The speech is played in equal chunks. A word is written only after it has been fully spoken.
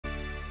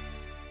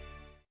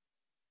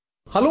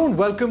Hello and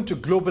welcome to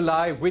Global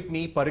Eye with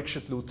me,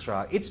 Parikshit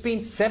Luthra. It's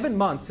been 7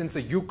 months since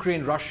the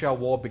Ukraine-Russia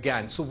war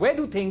began. So where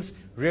do things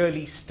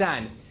really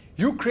stand?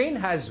 Ukraine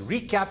has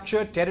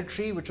recaptured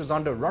territory which was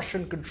under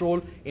Russian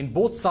control in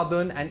both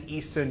southern and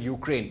eastern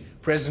Ukraine.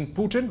 President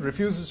Putin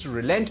refuses to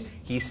relent.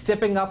 He's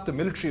stepping up the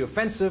military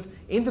offensive.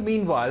 In the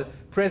meanwhile,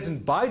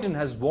 President Biden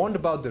has warned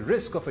about the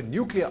risk of a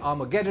nuclear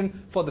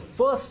Armageddon for the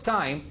first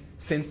time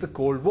since the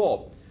Cold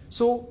War.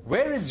 So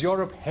where is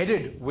Europe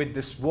headed with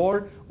this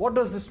war? What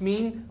does this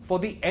mean for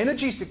the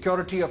energy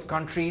security of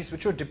countries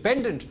which are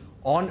dependent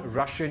on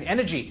Russian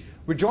energy?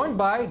 We're joined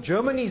by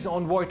Germany's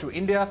envoy to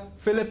India,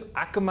 Philipp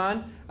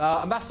Ackermann.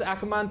 Ambassador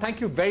Ackermann,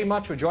 thank you very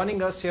much for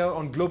joining us here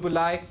on Global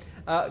Eye.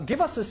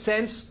 Give us a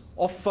sense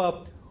of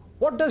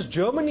what does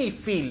Germany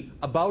feel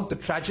about the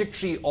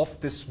trajectory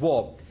of this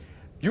war?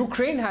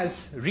 Ukraine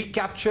has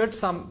recaptured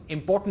some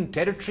important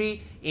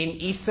territory in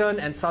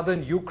eastern and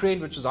southern Ukraine,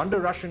 which is under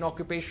Russian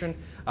occupation.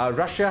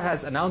 Russia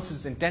has announced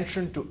its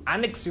intention to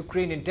annex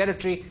Ukrainian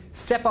territory,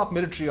 step up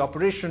military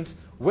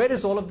operations. Where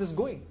is all of this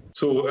going?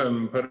 So,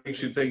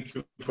 Parikshit, thank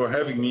you for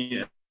having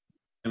me.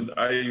 And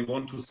I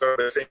want to start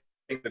by saying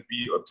that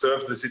we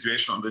observe the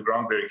situation on the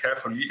ground very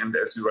carefully. And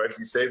as you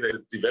rightly say, there's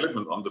a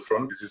development on the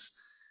front. It is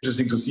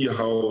interesting to see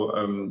how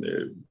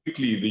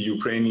quickly the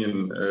Ukrainian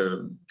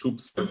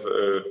troops have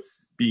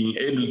being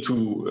able to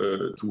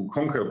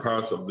conquer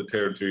parts of the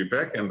territory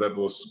back, and that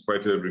was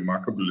quite a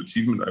remarkable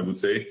achievement, I would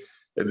say.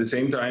 At the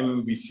same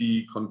time, we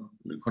see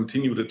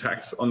continued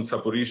attacks on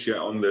Zaporizhzhia,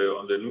 on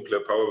the nuclear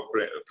power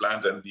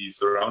plant and the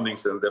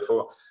surroundings, and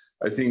therefore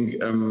I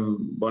think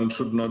one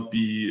should not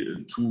be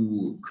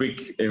too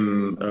quick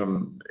in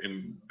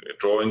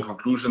drawing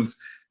conclusions.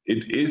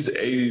 It is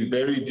a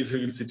very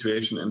difficult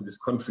situation, and this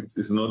conflict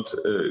is not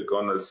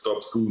going to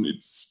stop soon.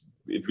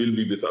 It will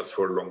be with us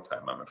for a long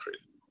time, I'm afraid.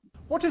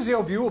 What is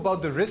your view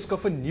about the risk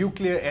of a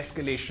nuclear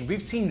escalation?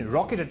 We've seen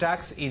rocket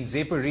attacks in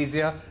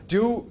Zaporizhzhia.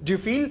 Do you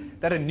feel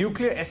that a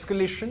nuclear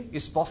escalation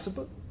is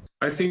possible?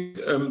 I think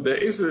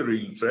there is a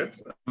real threat.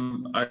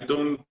 I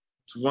don't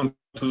want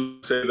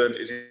to say that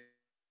it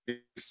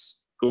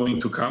is going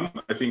to come.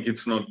 I think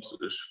it's not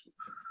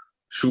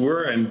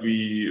sure, and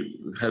we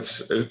have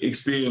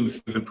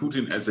experienced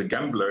Putin as a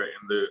gambler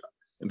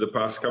in the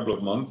past couple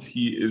of months.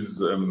 He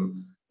is,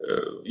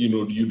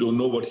 you don't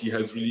know what he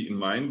has really in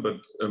mind, but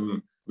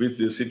with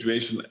the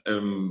situation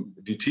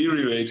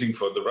deteriorating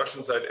for the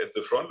Russian side at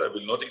the front, I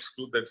will not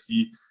exclude that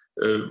he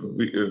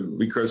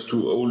recurs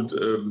to old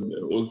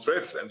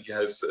threats, and he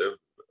has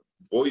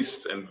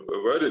voiced and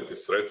worded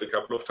these threats a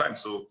couple of times.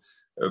 So,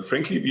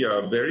 frankly, we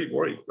are very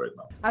worried right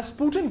now. As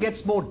Putin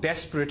gets more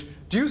desperate,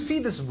 do you see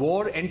this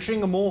war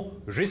entering a more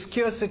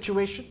riskier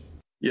situation?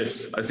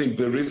 Yes, I think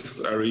the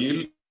risks are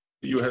real.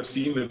 You have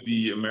seen that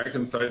the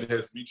American side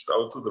has reached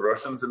out to the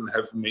Russians and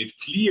have made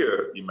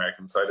clear, the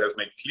American side has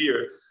made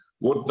clear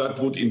what that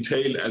would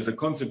entail as a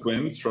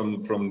consequence from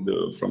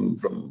the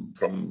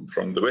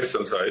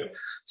Western side.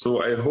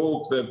 So I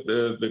hope that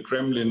the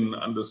Kremlin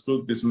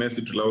understood this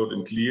message loud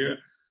and clear,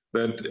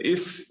 that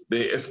if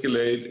they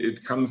escalate,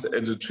 it comes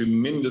at a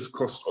tremendous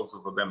cost also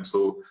for them.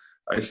 So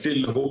I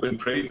still hope and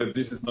pray that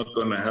this is not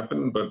going to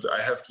happen. But I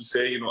have to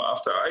say,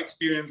 after our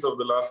experience of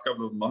the last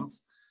couple of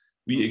months,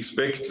 we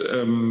expect,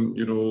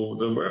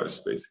 the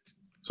worst, basically.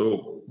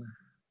 So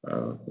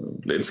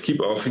let's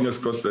keep our fingers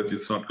crossed that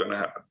it's not going to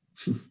happen.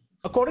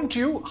 According to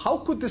you, how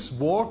could this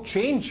war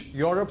change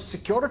Europe's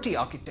security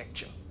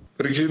architecture?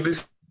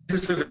 This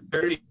is a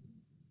very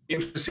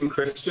interesting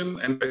question,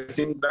 and I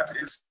think that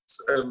is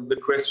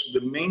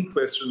the main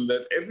question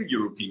that every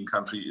European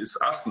country is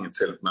asking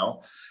itself now.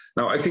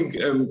 Now, I think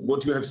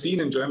what you have seen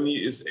in Germany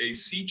is a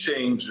sea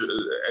change,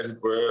 as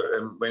it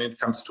were, when it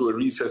comes to a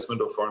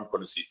reassessment of foreign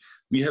policy.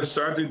 We have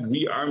started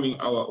rearming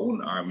our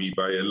own army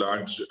by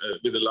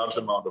with a large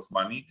amount of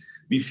money.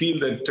 We feel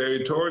that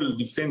territorial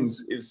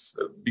defense is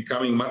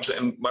becoming much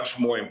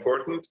more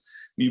important.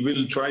 We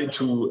will try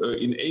to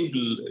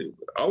enable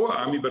our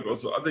army, but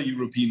also other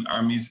European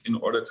armies, in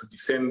order to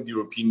defend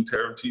European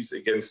territories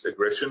against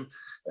aggression.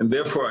 And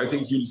therefore, I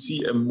think you'll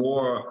see a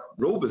more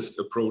robust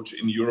approach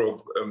in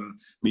Europe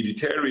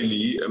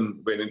militarily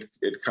when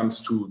it comes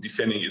to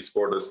defending its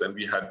borders than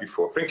we had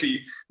before.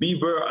 Frankly, we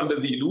were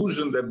under the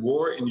illusion that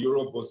war in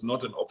Europe was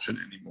not an option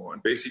anymore.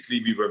 And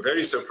basically, we were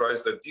very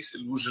surprised that this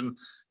illusion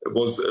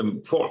was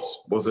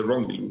false, was a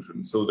wrong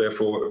illusion. So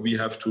therefore, we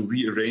have to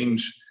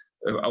rearrange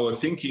our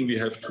thinking. We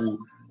have to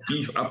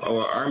beef up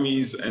our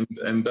armies,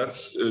 and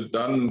that's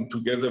done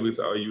together with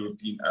our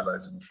European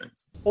allies and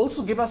friends.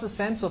 Also give us a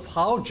sense of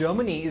how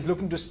Germany is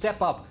looking to step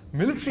up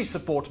military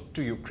support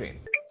to Ukraine.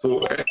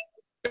 So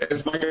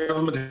as my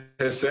government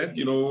has said,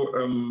 we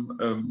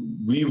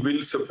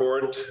will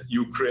support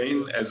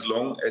Ukraine as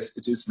long as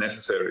it is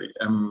necessary.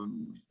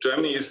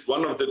 Germany is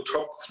one of the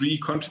top 3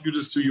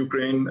 contributors to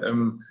Ukraine.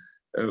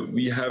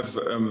 We have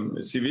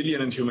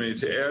civilian and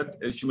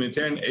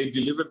humanitarian aid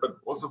delivered, but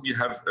also we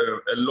have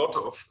a lot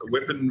of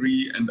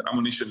weaponry and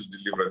ammunition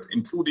delivered,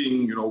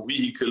 including,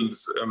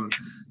 vehicles,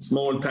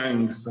 small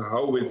tanks,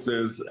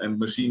 howitzers, and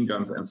machine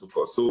guns, and so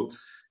forth. So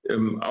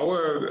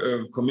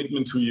Our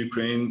commitment to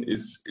Ukraine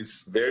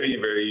is very,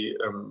 very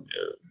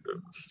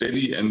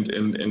steady and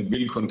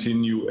will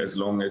continue as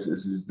long as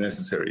is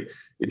necessary.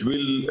 It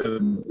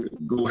will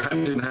go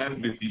hand in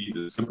hand with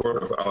the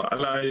support of our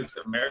allies,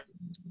 America,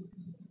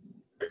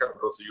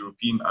 of the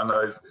European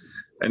allies,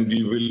 and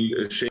we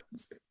will share.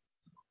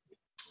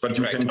 But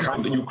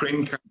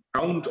Ukraine can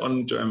count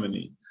on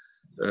Germany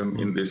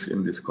in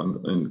this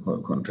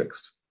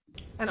context.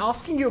 And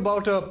asking you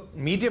about a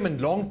medium and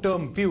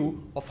long-term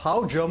view of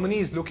how Germany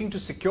is looking to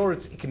secure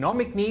its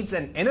economic needs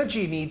and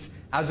energy needs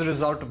as a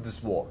result of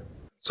this war.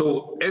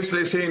 So, as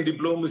they say in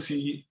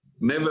diplomacy,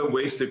 never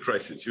waste a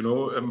crisis. You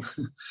know,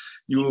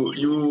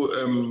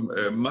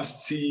 you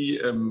must see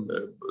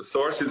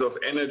sources of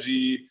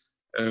energy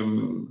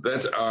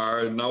that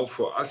are now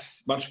for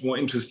us much more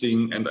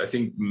interesting, and I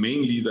think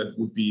mainly that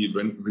would be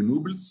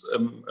renewables.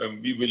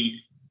 We will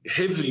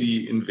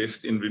heavily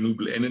invest in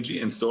renewable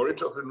energy and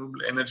storage of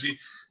renewable energy.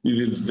 We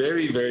will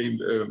very, very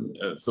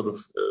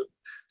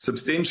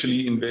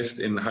substantially invest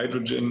in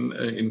hydrogen,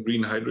 in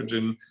green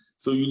hydrogen.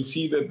 So you'll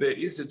see that there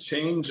is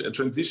a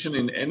transition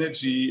in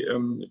energy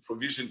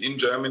provision in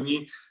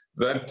Germany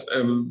that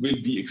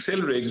will be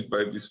accelerated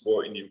by this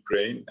war in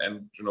Ukraine.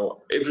 And you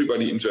know,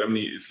 everybody in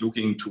Germany is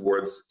looking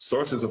towards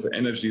sources of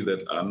energy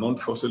that are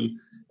non-fossil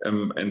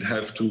and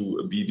have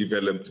to be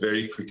developed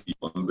very quickly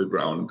on the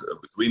ground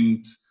with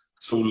wind,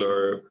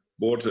 solar,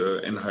 water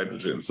and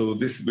hydrogen. So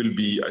this will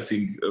be, I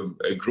think,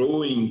 a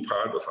growing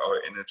part of our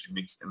energy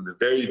mix in the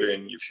very, very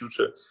near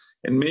future.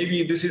 And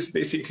maybe this is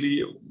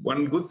basically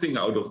one good thing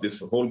out of this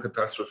whole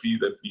catastrophe,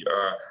 that we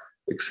are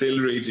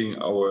accelerating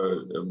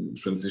our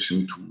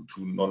transition to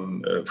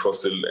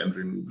non-fossil and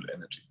renewable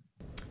energy.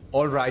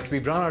 All right,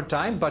 we've run out of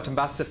time, but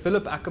Ambassador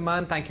Philipp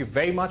Ackermann, thank you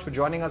very much for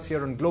joining us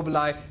here on Global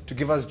Eye to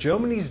give us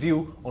Germany's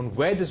view on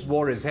where this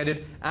war is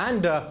headed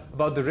and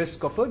about the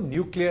risk of a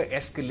nuclear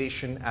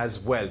escalation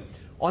as well.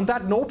 On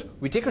that note,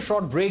 we take a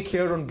short break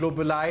here on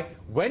Global Eye.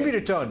 When we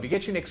return, we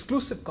get you an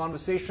exclusive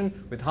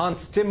conversation with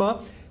Hans Timmer,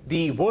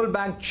 the World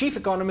Bank chief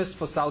economist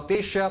for South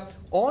Asia,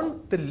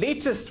 on the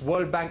latest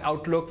World Bank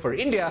outlook for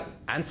India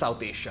and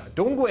South Asia.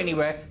 Don't go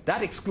anywhere.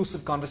 That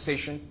exclusive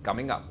conversation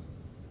coming up.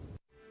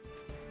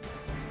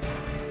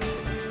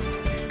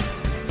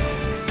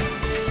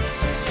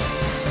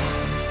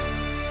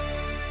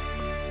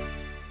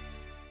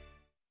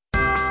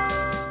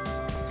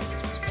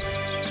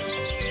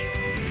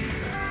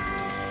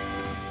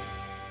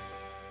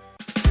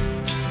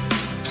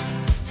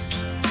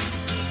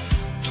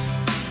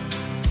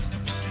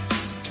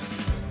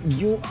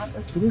 You are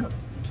a singer.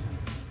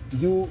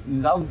 You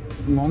love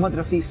Mohammad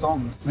Rafi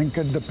songs. Think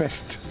at the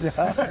best.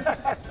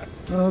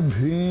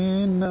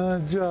 Abhi na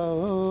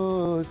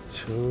jao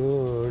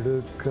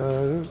chhod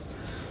kar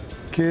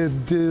ke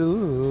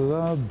dil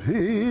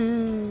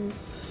abhi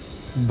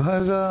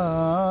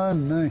bhara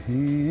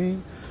nahi.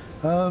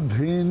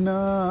 Abhi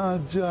na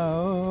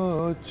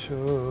jao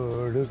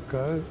chhod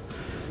kar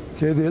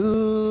ke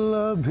dil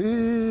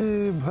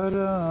abhi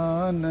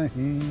bhara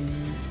nahi.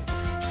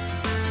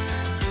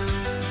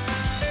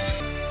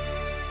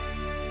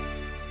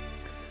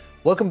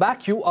 Welcome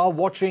back. You are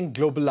watching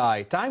Global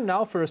Eye. Time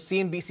now for a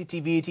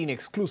CNBC-TV18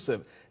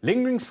 exclusive.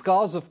 Lingering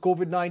scars of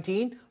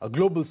COVID-19, a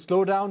global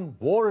slowdown,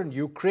 war in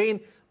Ukraine,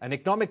 an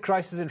economic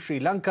crisis in Sri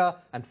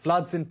Lanka and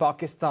floods in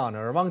Pakistan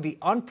are among the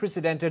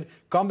unprecedented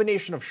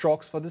combination of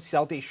shocks for the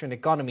South Asian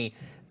economy.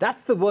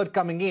 That's the word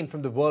coming in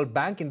from the World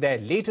Bank in their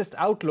latest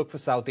outlook for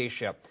South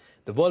Asia.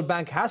 The World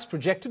Bank has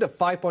projected a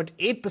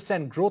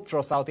 5.8% growth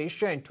for South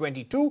Asia in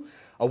 22,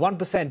 a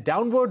 1%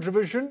 downward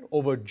revision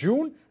over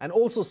June, and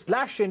also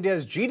slashed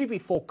India's GDP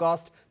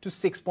forecast to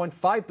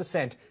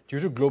 6.5% due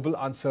to global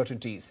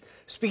uncertainties.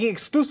 Speaking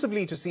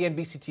exclusively to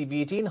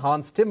CNBC-TV18,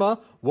 Hans Timmer,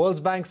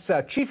 World Bank's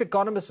chief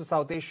economist for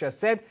South Asia,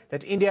 said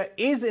that India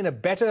is in a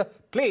better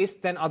place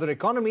than other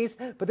economies,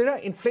 but there are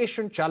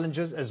inflation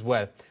challenges as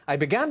well. I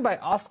began by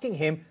asking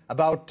him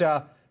about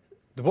the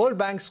World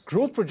Bank's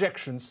growth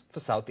projections for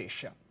South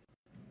Asia.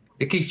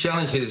 The key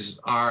challenges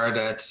are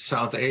that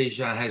South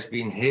Asia has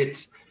been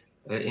hit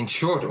in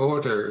short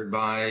order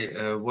by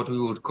what we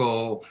would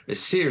call a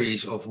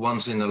series of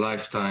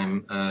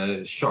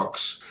once-in-a-lifetime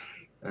shocks.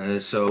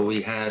 So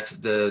we had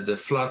the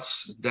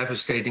floods,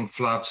 devastating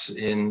floods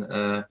in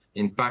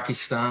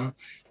Pakistan.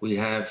 We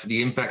have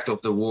the impact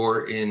of the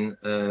war in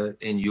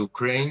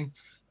Ukraine,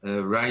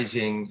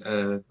 rising,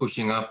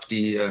 pushing up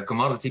the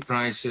commodity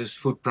prices,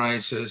 food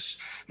prices.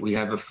 We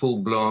have a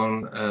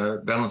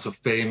full-blown balance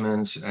of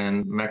payments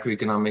and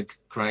macroeconomic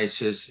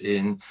crisis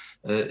in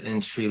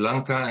Sri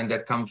Lanka, and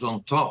that comes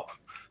on top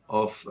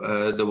of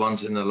the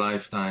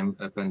once-in-a-lifetime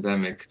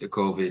pandemic, the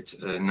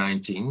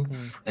COVID-19.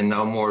 And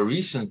now more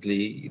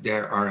recently,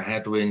 there are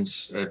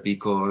headwinds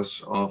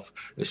because of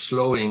the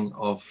slowing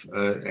of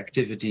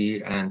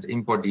activity and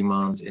import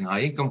demand in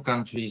high-income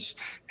countries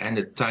and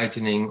the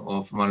tightening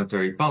of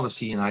monetary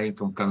policy in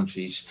high-income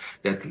countries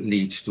that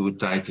leads to a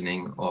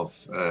tightening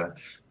of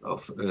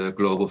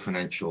global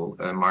financial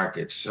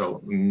markets.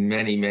 So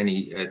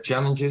many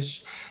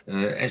challenges.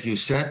 As you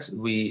said,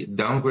 we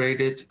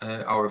downgraded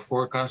our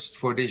forecast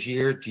for this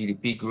year.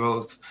 GDP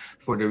growth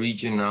for the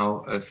region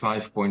now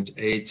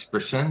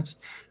 5.8%,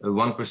 a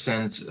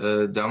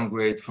 1%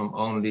 downgrade from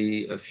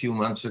only a few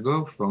months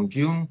ago, from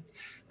June.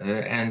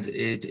 And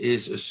it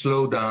is a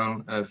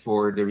slowdown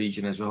for the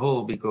region as a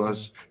whole,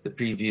 because the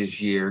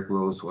previous year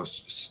growth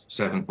was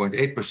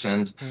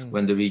 7.8%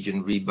 when the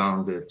region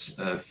rebounded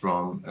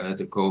from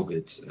the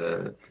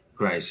COVID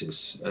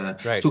crisis.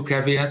 Right. Two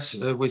caveats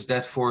with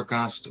that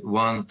forecast.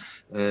 One,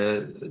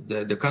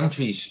 the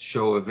countries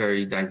show a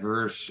very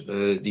diverse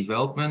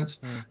development.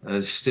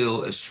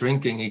 Still a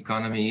shrinking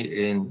economy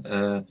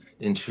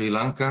in Sri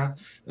Lanka,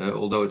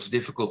 although it's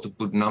difficult to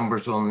put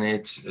numbers on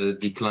it.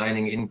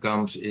 Declining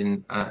incomes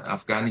in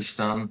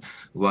Afghanistan,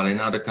 while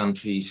in other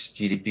countries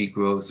GDP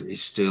growth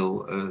is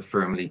still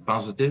firmly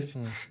positive.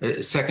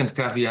 Second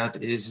caveat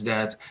is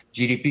that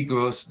GDP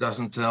growth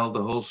doesn't tell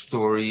the whole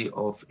story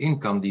of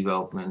income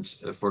development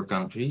for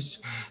countries,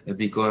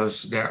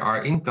 because there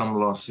are income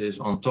losses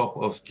on top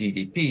of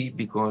GDP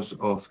because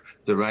of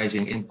the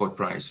rising import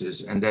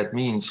prices, and that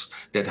means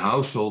that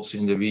households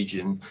in the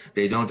region,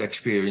 they don't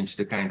experience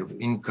the kind of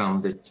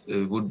income that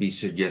would be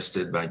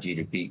suggested by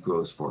GDP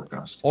growth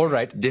forecast. All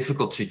right.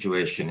 Difficult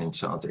situation in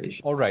South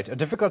Asia. All right, a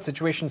difficult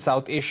situation in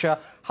South Asia.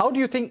 How do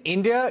you think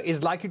India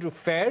is likely to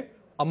fare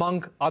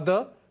among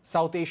other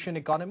South Asian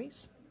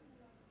economies?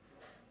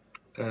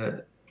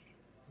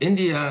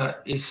 India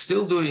is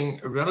still doing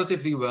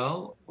relatively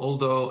well,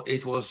 although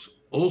it was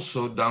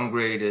also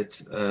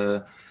downgraded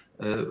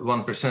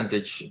 1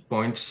 percentage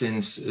point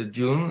since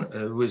June,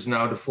 with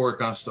now the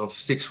forecast of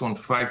 6.5%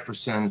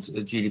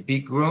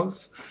 GDP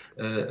growth.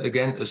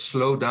 Again, a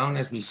slowdown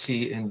as we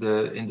see in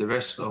the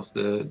rest of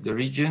the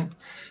region.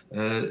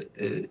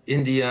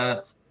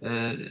 India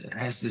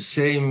has the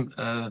same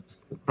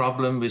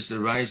problem with the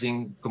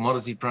rising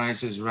commodity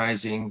prices,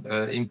 rising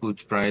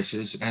input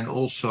prices, and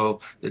also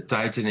the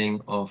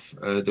tightening of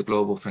the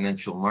global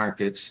financial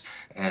markets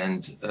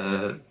and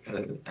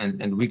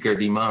weaker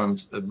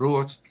demand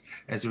abroad.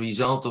 As a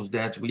result of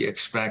that, we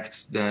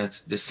expect that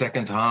the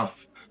second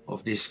half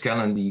of this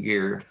calendar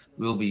year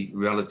will be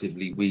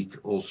relatively weak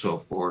also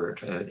for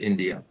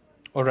India.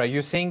 All right,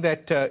 you're saying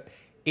that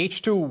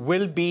H2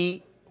 will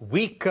be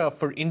weak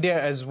for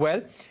India as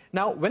well.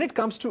 Now, when it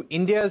comes to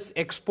India's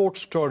export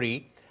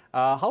story,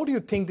 how do you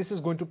think this is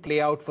going to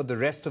play out for the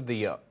rest of the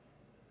year?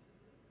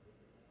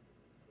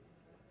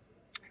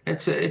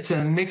 It's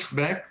a mixed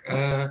bag.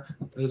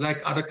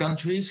 Like other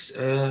countries,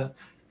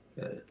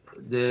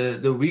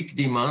 the weak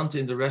demand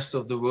in the rest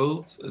of the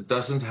world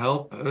doesn't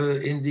help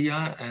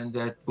India, and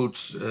that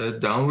puts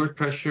downward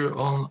pressure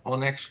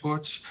on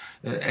exports.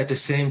 At the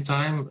same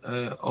time,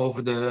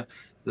 over the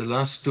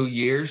last 2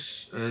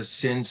 years,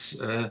 since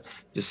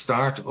the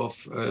start of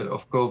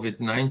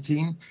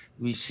COVID-19,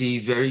 we see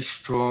very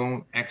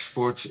strong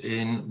exports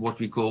in what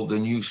we call the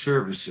new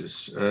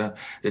services.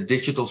 The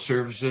digital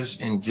services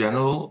in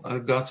general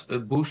got a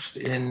boost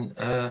in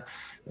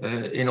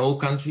all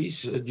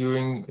countries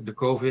during the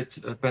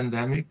COVID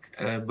pandemic,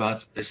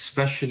 but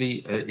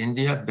especially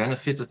India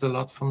benefited a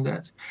lot from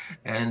that.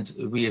 And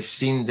we have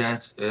seen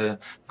that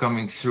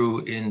coming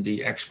through in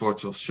the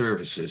exports of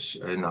services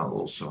now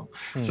also.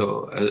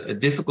 So a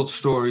difficult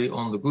story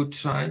on the good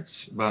side,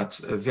 but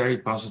very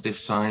positive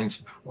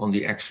signs on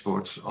the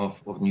exports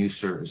of new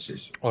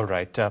services. All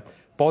right.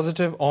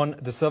 Positive on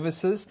the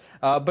services.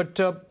 But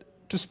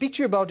to speak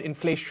to you about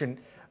inflation,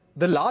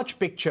 the large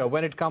picture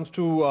when it comes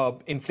to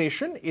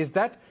inflation is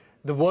that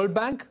the World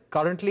Bank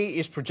currently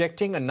is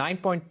projecting a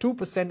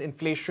 9.2%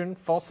 inflation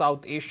for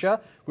South Asia,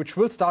 which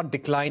will start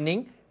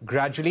declining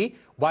gradually.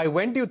 By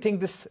when do you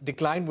think this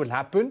decline will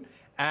happen?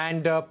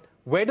 And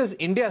where does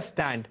India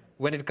stand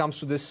when it comes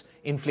to this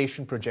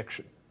inflation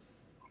projection?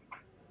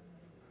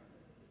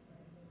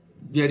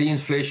 Yeah, the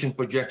inflation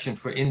projection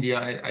for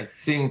India, I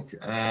think,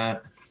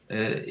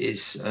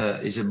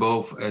 is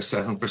above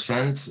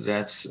 7%.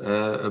 That's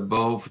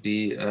above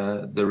the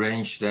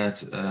range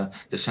that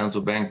the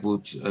central bank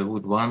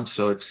would want.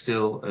 So it's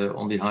still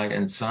on the high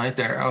end side.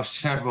 There are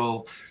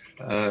several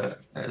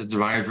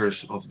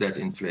drivers of that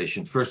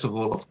inflation. First of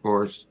all, of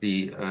course,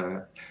 the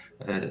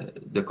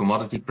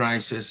commodity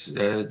prices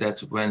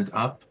that went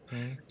up.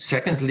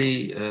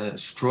 Secondly,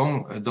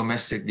 strong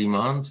domestic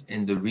demand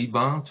in the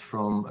rebound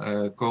from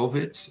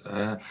COVID,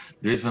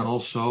 driven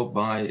also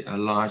by a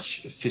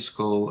large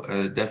fiscal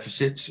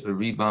deficit, a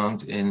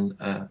rebound in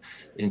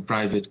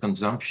private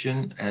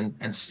consumption,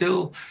 and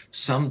still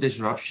some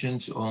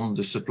disruptions on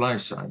the supply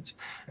side.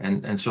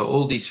 And so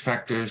all these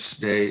factors,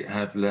 they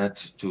have led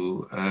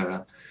to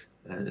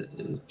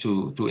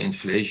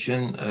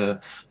inflation.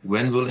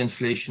 When will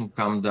inflation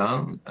come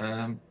down?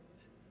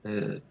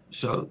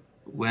 So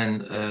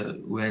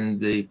when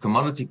the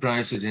commodity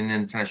prices in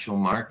international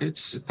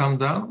markets come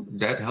down,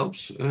 that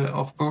helps,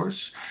 of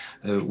course.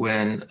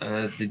 When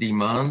the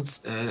demand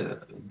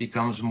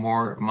becomes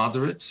more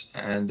moderate,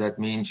 and that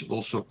means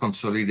also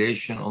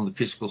consolidation on the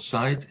fiscal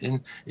side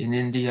in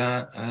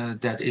India,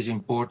 that is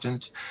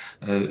important.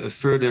 A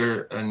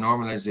further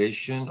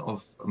normalization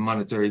of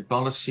monetary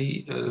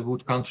policy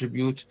would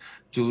contribute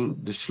to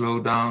the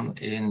slowdown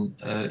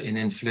in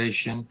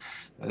inflation,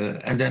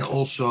 and then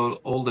also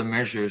all the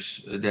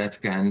measures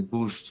that can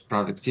boost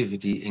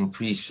productivity,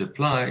 increase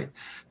supply,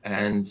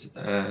 and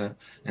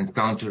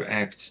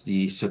counteract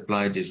the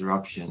supply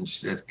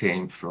disruptions that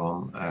came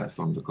from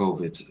the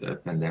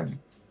COVID pandemic.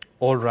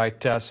 All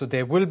right. So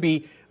there will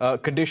be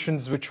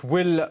conditions which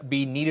will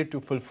be needed to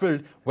fulfill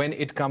when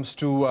it comes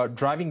to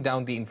driving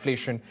down the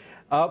inflation.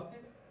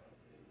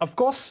 Of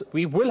course,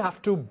 we will have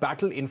to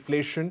battle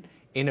inflation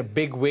in a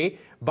big way.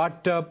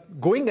 But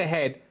going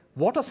ahead,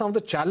 what are some of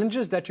the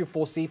challenges that you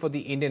foresee for the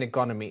Indian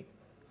economy?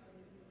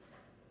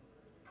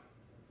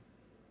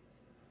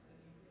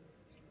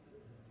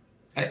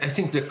 I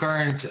think the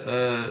current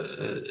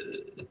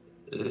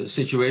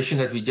situation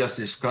that we just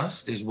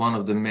discussed is one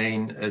of the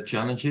main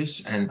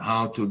challenges, and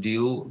how to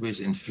deal with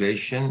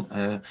inflation,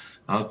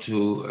 how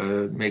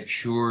to make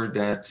sure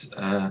that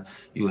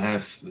you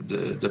have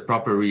the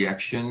proper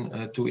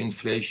reaction to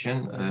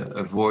inflation,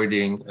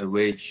 avoiding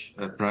wage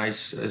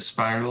price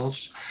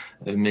spirals,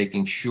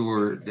 making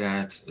sure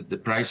that the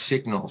price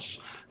signals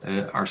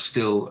are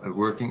still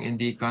working in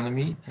the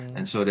economy.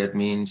 And so that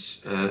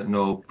means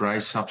no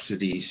price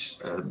subsidies,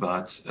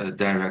 but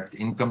direct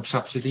income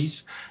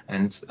subsidies.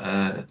 And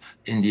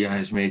India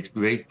has made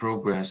great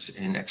progress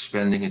in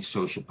expanding its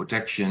social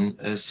protection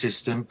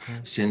system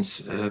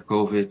since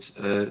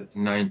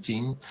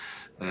COVID-19,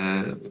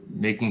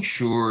 making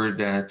sure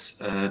that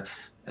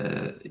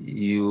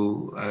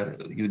you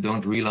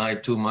don't rely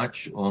too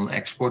much on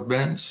export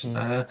bans,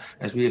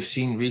 as we have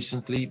seen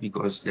recently,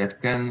 because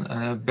that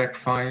can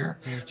backfire.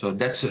 So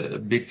that's a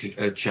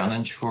big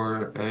challenge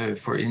for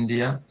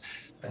India.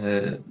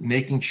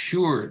 Making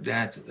sure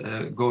that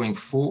going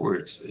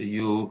forward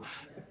you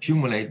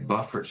accumulate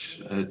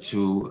buffers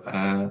to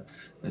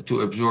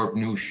absorb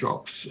new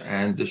shocks,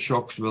 and the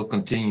shocks will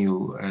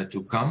continue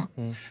to come.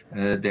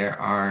 There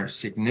are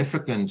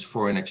significant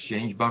foreign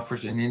exchange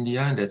buffers in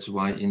India, and that's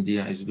why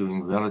India is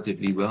doing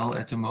relatively well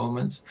at the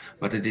moment.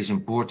 But it is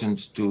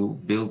important to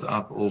build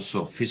up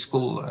also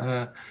fiscal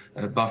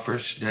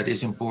buffers. That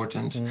is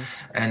important.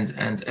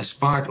 And as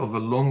part of a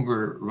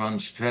longer run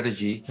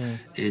strategy,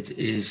 it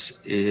is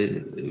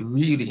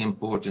really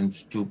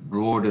important to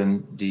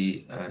broaden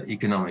the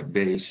economic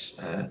base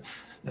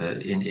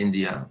in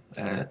India.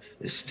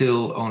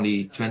 Still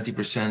only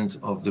 20%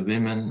 of the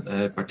women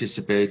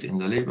participate in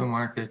the labor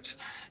market,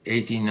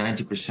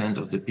 80–90%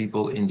 of the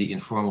people in the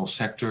informal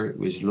sector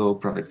with low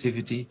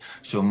productivity.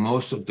 So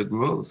most of the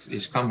growth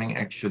is coming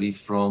actually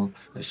from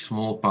a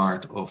small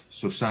part of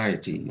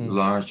society,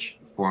 large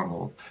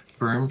formal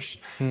firms,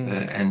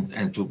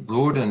 and to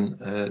broaden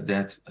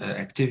that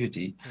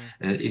activity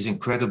is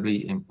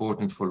incredibly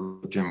important for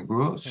long-term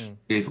growth.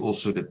 Give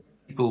also the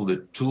people the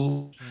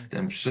tools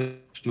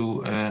themselves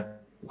to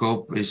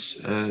cope with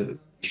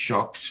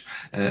shocks,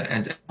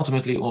 and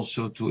ultimately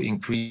also to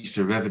increase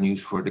the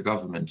revenues for the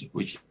government,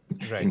 which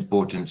is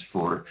important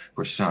for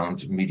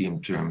sound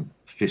medium-term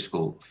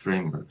fiscal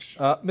frameworks.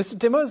 Mr.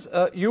 Timmers,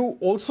 you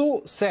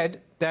also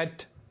said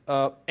that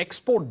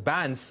export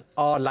bans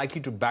are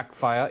likely to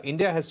backfire.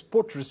 India has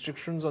put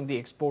restrictions on the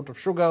export of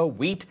sugar,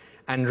 wheat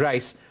and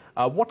rice.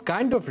 What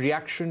kind of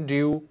reaction do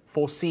you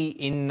foresee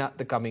in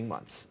the coming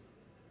months?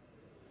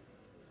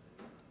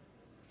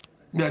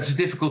 Yeah, it's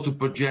difficult to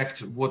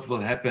project what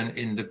will happen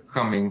in the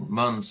coming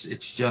months.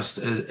 It's just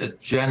a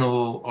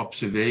general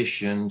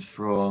observation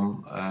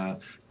from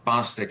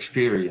past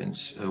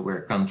experience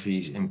where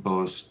countries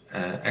impose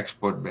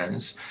export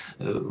bans,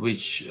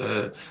 which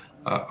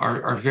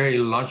are very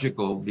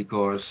logical,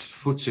 because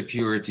food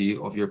security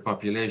of your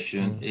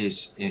population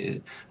is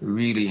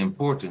really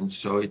important.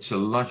 So it's a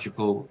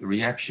logical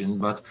reaction.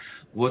 But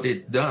what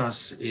it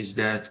does is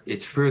that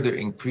it further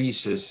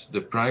increases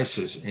the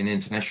prices in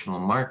international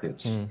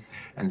markets.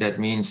 And that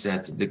means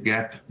that the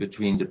gap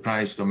between the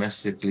price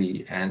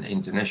domestically and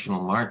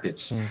international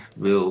markets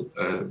will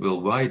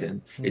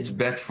widen. It's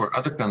bad for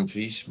other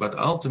countries, but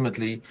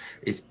ultimately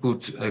it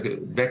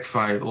could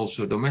backfire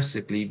also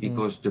domestically,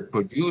 because the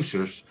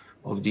producers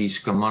of these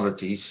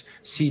commodities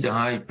see the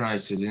high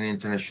prices in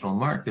international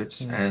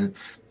markets, and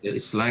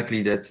it's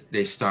likely that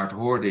they start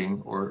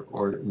hoarding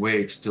or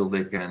wait till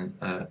they can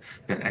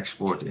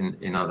export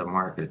in other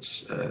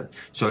markets.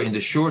 So in the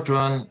short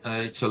run,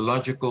 it's a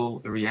logical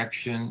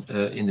reaction.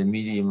 In the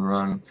medium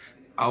run,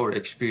 our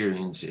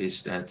experience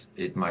is that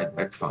it might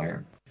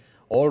backfire.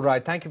 All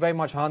right. Thank you very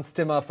much, Hans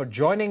Timmer, for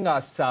joining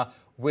us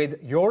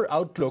with your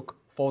outlook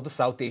for the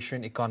South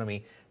Asian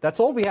economy. That's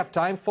all we have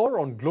time for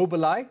on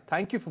Global Eye.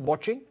 Thank you for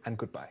watching, and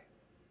goodbye.